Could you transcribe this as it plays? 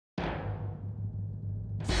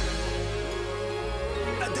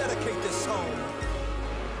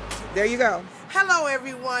There you go. Hello,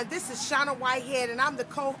 everyone. This is Shawna Whitehead, and I'm the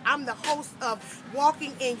host of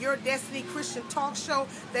Walking in Your Destiny Christian Talk Show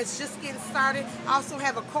that's just getting started. I also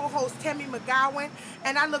have a co-host, Tammy McGowan,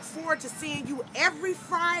 and I look forward to seeing you every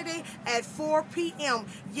Friday at 4 p.m.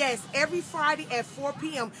 Yes, every Friday at 4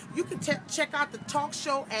 p.m. You can check out the talk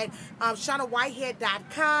show at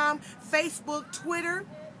ShawnaWhitehead.com, Facebook, Twitter,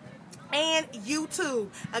 and YouTube.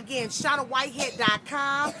 Again,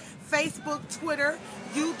 ShawnaWhitehead.com, Facebook, Twitter,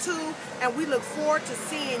 YouTube, and we look forward to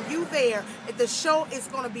seeing you there. The show is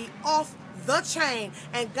going to be off the chain,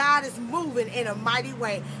 and God is moving in a mighty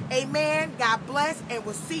way. Amen. God bless, and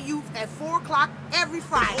we'll see you at 4 o'clock every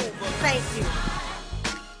Friday. Thank you.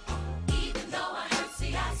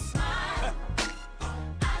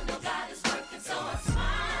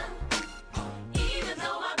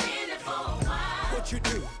 You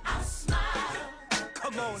do. I smile.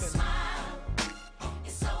 Come on and